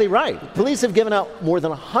exactly right. Police have given out more than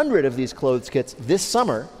 100 of these clothes kits this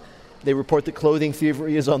summer. They report that clothing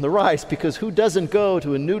thievery is on the rise because who doesn't go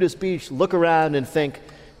to a nudist beach, look around and think,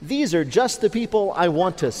 these are just the people I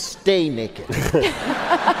want to stay naked.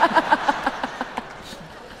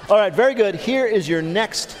 All right, very good. Here is your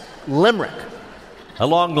next limerick. A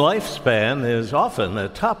long lifespan is often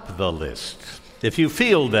atop the list. If you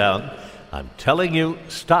feel down, I'm telling you,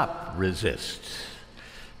 stop, resist.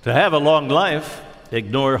 To have a long life,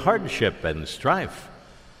 ignore hardship and strife.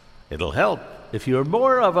 It'll help if you're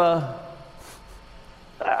more of a...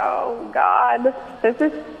 God. This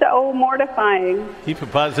is so mortifying. Keep a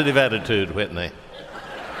positive attitude, Whitney.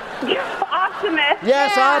 Optimist.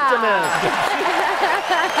 Yes, optimist.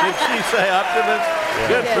 Did she say optimist?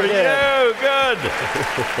 Good for you. Good.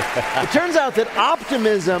 It turns out that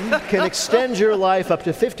optimism can extend your life up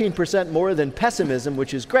to 15% more than pessimism,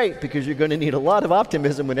 which is great because you're going to need a lot of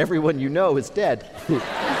optimism when everyone you know is dead.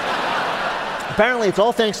 Apparently, it's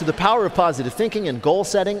all thanks to the power of positive thinking and goal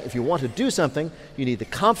setting. If you want to do something, you need the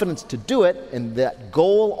confidence to do it, and that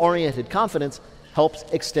goal-oriented confidence helps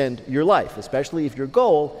extend your life, especially if your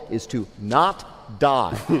goal is to not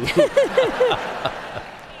die.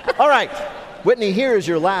 All right, Whitney, here is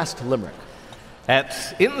your last limerick.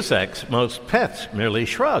 At insects, most pets merely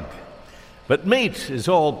shrug, but meat is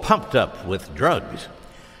all pumped up with drugs.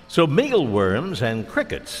 So mealworms and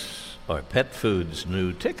crickets are pet food's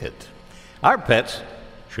new ticket. Our pets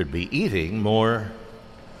should be eating more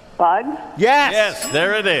bugs. Yes! Yes,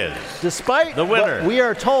 there it is. Despite the winner. What we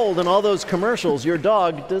are told in all those commercials, your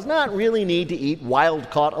dog does not really need to eat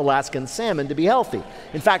wild-caught Alaskan salmon to be healthy.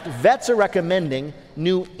 In fact, vets are recommending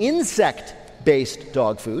new insect-based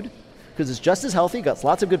dog food because it's just as healthy, got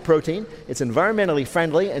lots of good protein, it's environmentally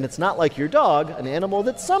friendly, and it's not like your dog, an animal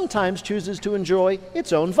that sometimes chooses to enjoy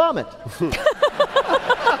its own vomit.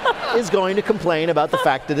 Is going to complain about the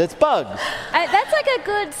fact that it's bugs. That's like a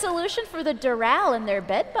good solution for the Doral and their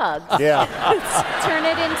bed bugs. Yeah. Turn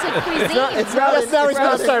it into cuisine. Now he's going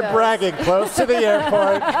to start bragging. Close to the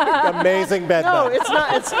airport. Amazing bed No,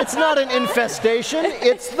 bugs. it's not an infestation.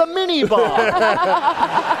 It's the mini bug.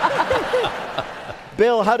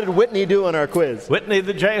 Bill, how did Whitney do on our quiz? Whitney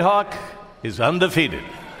the Jayhawk is undefeated.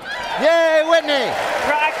 Yay, Whitney!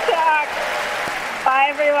 Rock chalk. Bye,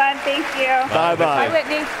 everyone. Thank you. Bye-bye. Bye,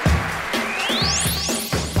 Whitney.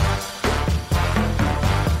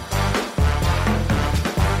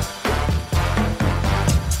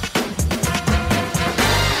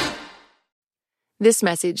 This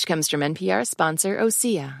message comes from NPR sponsor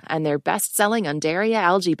Osea and their best-selling Undaria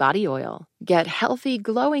algae body oil. Get healthy,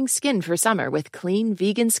 glowing skin for summer with clean,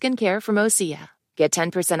 vegan skincare from Osea. Get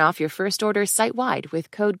 10% off your first order site-wide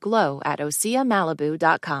with code GLOW at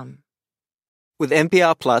OseaMalibu.com. With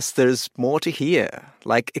NPR Plus, there's more to hear,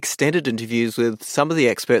 like extended interviews with some of the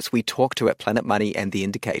experts we talk to at Planet Money and The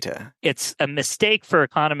Indicator. It's a mistake for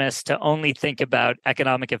economists to only think about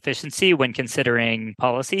economic efficiency when considering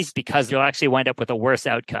policies because you'll actually wind up with a worse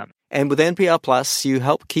outcome. And with NPR Plus, you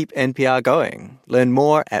help keep NPR going. Learn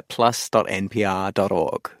more at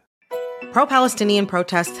plus.npr.org. Pro-Palestinian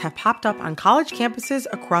protests have popped up on college campuses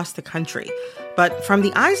across the country. But from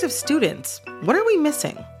the eyes of students, what are we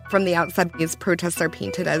missing? From the outside, these protests are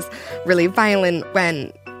painted as really violent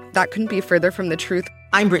when that couldn't be further from the truth.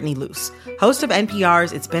 I'm Brittany Luce, host of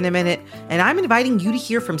NPR's It's Been a Minute, and I'm inviting you to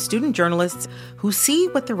hear from student journalists who see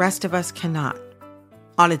what the rest of us cannot.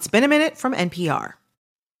 On It's Been a Minute from NPR.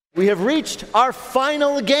 We have reached our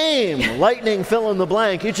final game, Lightning Fill in the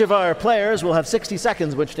Blank. Each of our players will have 60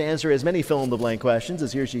 seconds which to answer as many fill in the blank questions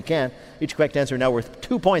as he or she can. Each correct answer now worth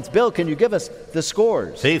 2 points. Bill, can you give us the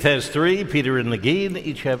scores? Faith has 3, Peter and Nagin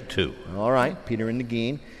each have 2. All right, Peter and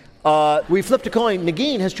Nagin. We flipped a coin.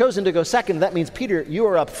 Nagin has chosen to go second. That means, Peter, you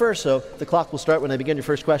are up first, so the clock will start when I begin your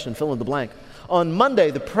first question. Fill in the blank. On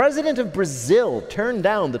Monday, the president of Brazil turned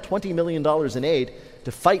down the $20 million in aid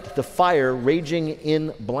to fight the fire raging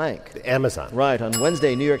in blank. The Amazon. Right. On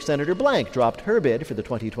Wednesday, New York Senator blank dropped her bid for the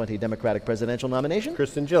 2020 Democratic presidential nomination.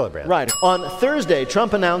 Kristen Gillibrand. Right. On Thursday,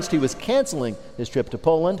 Trump announced he was canceling his trip to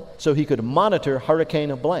Poland so he could monitor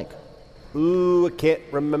Hurricane blank. Ooh, I can't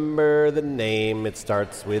remember the name. It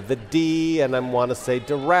starts with a D, and I want to say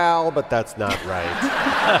Doral, but that's not right.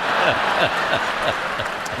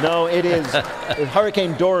 No, it is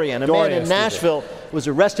Hurricane Dorian. A man in Nashville was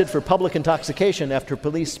arrested for public intoxication after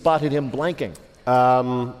police spotted him blanking.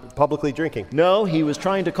 Publicly drinking. No, he was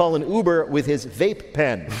trying to call an Uber with his vape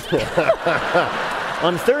pen.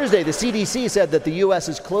 On Thursday, the CDC said that the U.S.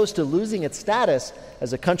 is close to losing its status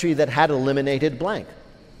as a country that had eliminated blank.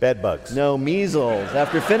 Bed bugs. No, measles.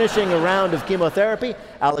 After finishing a round of chemotherapy,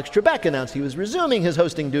 Alex Trebek announced he was resuming his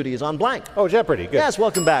hosting duties on blank. Oh, Jeopardy. Good. Yes,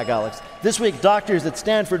 welcome back, Alex. This week, doctors at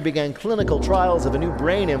Stanford began clinical trials of a new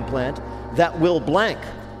brain implant that will blank.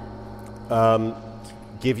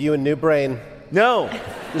 Give you a new brain. No.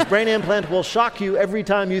 This brain implant will shock you every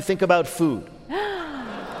time you think about food.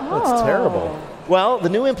 That's terrible. Well, the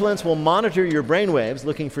new implants will monitor your brainwaves,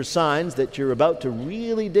 looking for signs that you're about to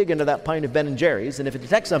really dig into that pint of Ben & Jerry's, and if it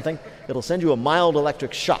detects something, it'll send you a mild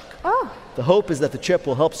electric shock. Oh. The hope is that the chip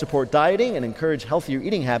will help support dieting and encourage healthier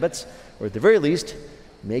eating habits, or at the very least,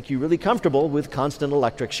 make you really comfortable with constant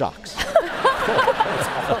electric shocks.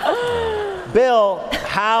 Bill,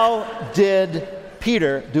 how did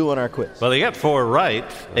Peter do on our quiz? Well, he got 4 right,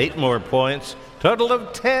 8 more points, total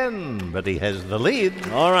of 10, but he has the lead.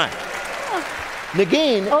 All right.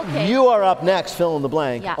 Nagin, you are up next, fill in the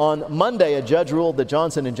blank. Yeah. On Monday, a judge ruled that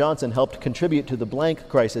Johnson & Johnson helped contribute to the blank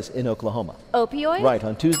crisis in Oklahoma. Opioid? Right.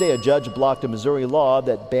 On Tuesday, a judge blocked a Missouri law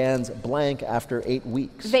that bans blank after 8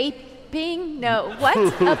 weeks. Vaping? No. What?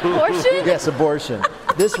 Abortion? Yes, abortion.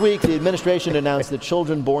 This week, the administration announced that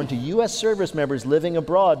children born to U.S. service members living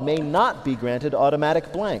abroad may not be granted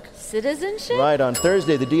automatic blank. Citizenship? Right. On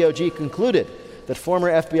Thursday, the DOJ concluded that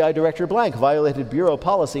former FBI Director Blank violated bureau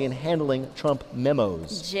policy in handling Trump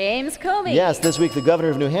memos. James Comey. Yes, this week the governor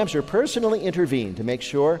of New Hampshire personally intervened to make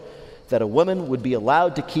sure that a woman would be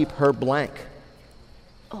allowed to keep her blank.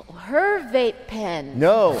 Oh, her vape pen.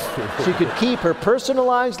 No, she could keep her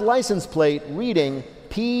personalized license plate reading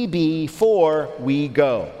PB4 We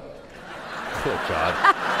Go. Good God.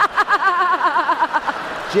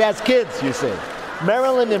 She has kids, you see.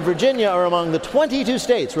 Maryland and Virginia are among the 22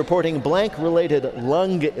 states reporting blank-related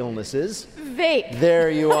lung illnesses. Vape.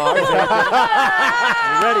 There you are. You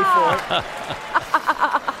ready for it?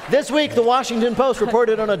 This week, the Washington Post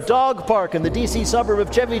reported on a dog park in the D.C. suburb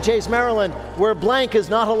of Chevy Chase, Maryland, where blank is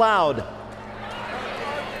not allowed.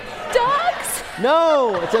 Dogs?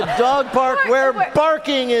 No, it's a dog park where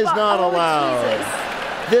barking is not allowed. Jesus.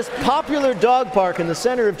 This popular dog park in the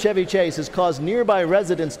center of Chevy Chase has caused nearby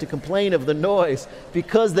residents to complain of the noise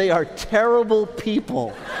because they are terrible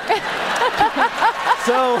people.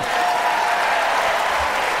 So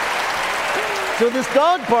this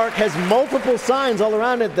dog park has multiple signs all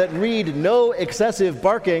around it that read no excessive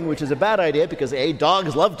barking, which is a bad idea because A,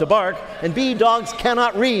 dogs love to bark, and B, dogs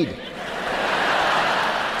cannot read.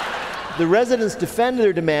 The residents defend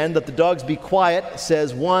their demand that the dogs be quiet.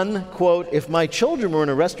 Says one, quote, "If my children were in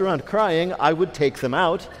a restaurant crying, I would take them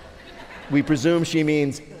out." We presume she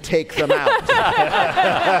means take them out.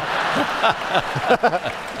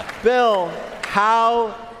 Bill,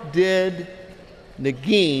 how did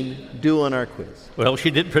Nagin do on our quiz? Well,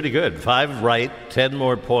 she did pretty good. 5 right, 10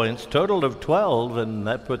 more points, total of 12, and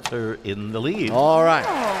that puts her in the lead. All right.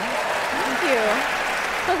 Thank you.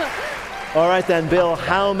 All right then, Bill,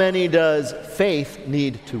 how many does Faith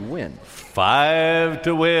need to win? 5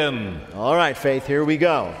 to win. All right, Faith, here we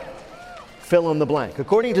go. Fill in the blank.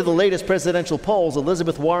 According to the latest presidential polls,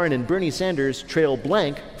 Elizabeth Warren and Bernie Sanders trail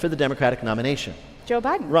blank for the Democratic nomination. Joe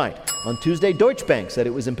Biden. Right. On Tuesday, Deutsche Bank said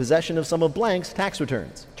it was in possession of some of blank's tax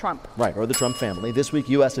returns. Trump. Right, or the Trump family. This week,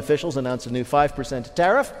 U.S. officials announced a new 5%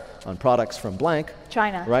 tariff on products from blank.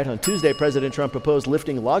 China. Right. On Tuesday, President Trump proposed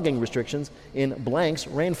lifting logging restrictions in blank's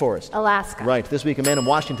rainforest. Alaska. Right. This week, a man in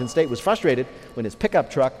Washington state was frustrated when his pickup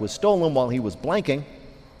truck was stolen while he was blanking.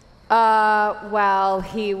 Well,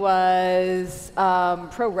 he was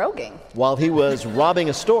proroguing. While he was robbing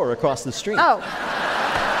a store across the street. Oh.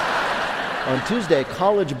 On Tuesday,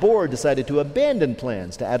 College Board decided to abandon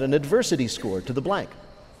plans to add an adversity score to the blank.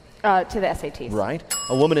 To the SATs. Right.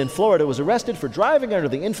 A woman in Florida was arrested for driving under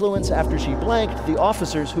the influence after she blanked the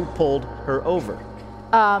officers who pulled her over.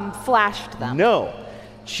 Flashed them. No.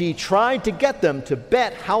 She tried to get them to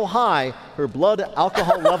bet how high her blood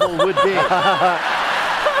alcohol level would be.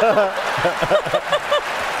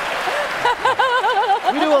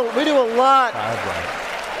 We do a lot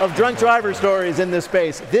of drunk driver stories in this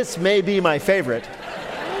space. This may be my favorite.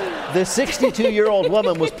 The 62-year-old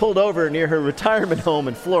woman was pulled over near her retirement home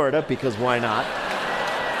in Florida, because why not?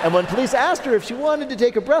 And when police asked her if she wanted to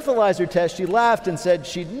take a breathalyzer test, she laughed and said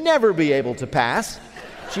she'd never be able to pass.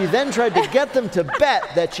 She then tried to get them to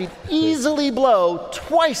bet that she'd easily blow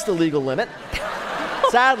twice the legal limit.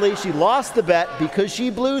 Sadly, she lost the bet because she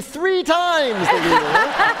blew 3 times the legal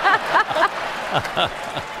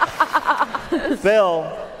limit.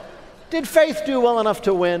 Bill, did Faith do well enough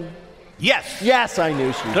to win? Yes. Yes, I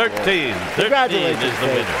knew she 13. 13 Congratulations, is the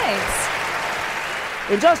winner. Thanks.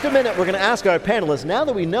 In just a minute, we're going to ask our panelists, now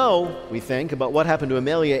that we know, we think, about what happened to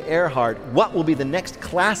Amelia Earhart, what will be the next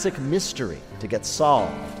classic mystery to get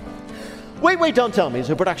solved? Wait, Wait, Don't Tell Me is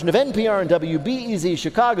a production of NPR and WBEZ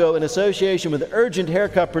Chicago in association with Urgent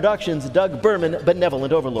Haircut Productions' Doug Berman,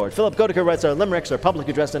 Benevolent Overlord. Philip Goedeke writes our limericks. Our public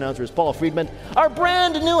address announcer is Paul Friedman. Our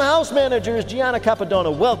brand new house manager is Gianna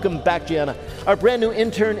Capadona. Welcome back, Gianna. Our brand new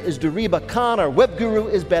intern is Dariba Khan. Our web guru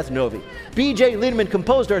is Beth Novi. BJ Liederman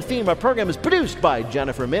composed our theme. Our program is produced by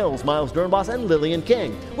Jennifer Mills, Miles Dornbos, and Lillian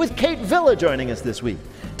King, with Kate Villa joining us this week.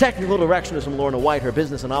 Technical direction is from Lorna White. Our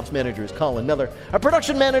business and ops manager is Colin Miller. Our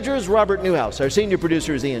production manager is Robert Newhouse. Our senior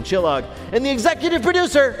producer is Ian Chillog. And the executive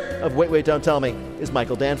producer of Wait, Wait, Don't Tell Me is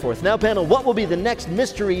Michael Danforth. Now, panel, what will be the next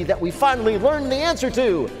mystery that we finally learn the answer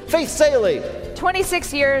to? Faith Saley.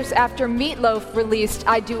 26 years after Meatloaf released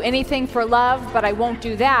I'd Do Anything for Love, But I Won't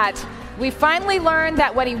Do That, we finally learned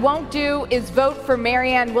that what he won't do is vote for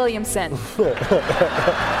Marianne Williamson.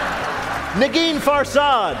 Negin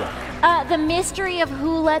Farsad. The mystery of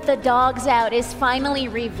who let the dogs out is finally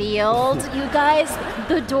revealed. You guys,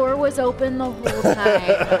 the door was open the whole time.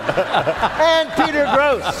 And Peter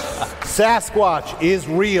Gross. Sasquatch is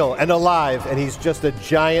real and alive, and he's just a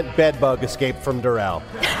giant bedbug escaped from Doral.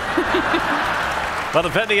 Well,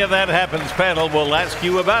 if any of that happens, panel, we'll ask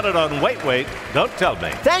you about it on Wait, Wait, Don't Tell Me.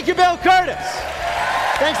 Thank you, Bill Curtis.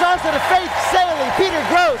 Thanks also to Faith Saley, Peter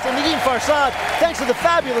Gross, and Negin Farsad. Thanks to the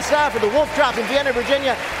fabulous staff of the Wolf Trap in Vienna,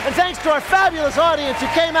 Virginia. And thanks to our fabulous audience who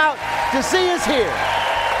came out to see us here.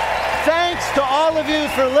 Thanks to all of you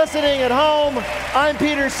for listening at home. I'm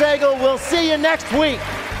Peter Sagal. We'll see you next week.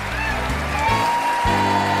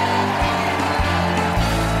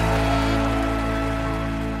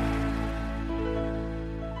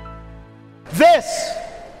 This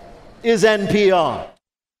is NPR.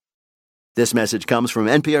 This message comes from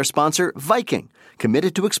NPR sponsor Viking,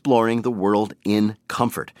 committed to exploring the world in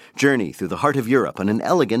comfort. Journey through the heart of Europe on an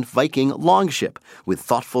elegant Viking longship with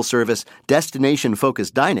thoughtful service,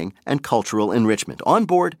 destination-focused dining, and cultural enrichment on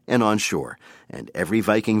board and on shore. And every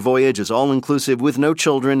Viking voyage is all-inclusive with no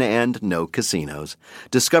children and no casinos.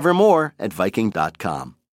 Discover more at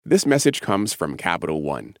Viking.com. This message comes from Capital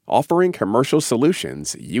One, offering commercial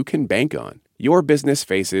solutions you can bank on. Your business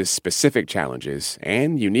faces specific challenges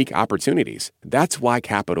and unique opportunities. That's why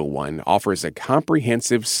Capital One offers a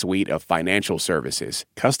comprehensive suite of financial services,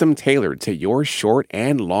 custom tailored to your short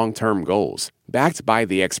and long-term goals. Backed by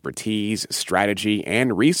the expertise, strategy,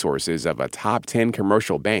 and resources of a top 10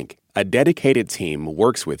 commercial bank, a dedicated team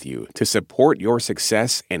works with you to support your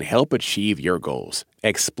success and help achieve your goals.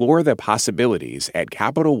 Explore the possibilities at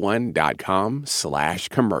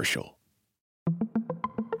CapitalOne.com/commercial.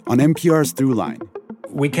 On NPR's Throughline.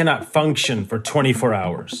 We cannot function for 24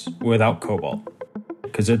 hours without cobalt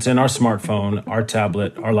because it's in our smartphone, our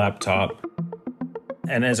tablet, our laptop.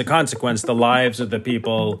 And as a consequence, the lives of the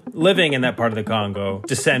people living in that part of the Congo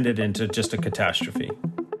descended into just a catastrophe.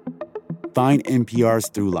 Find NPR's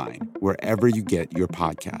Throughline wherever you get your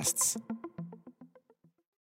podcasts.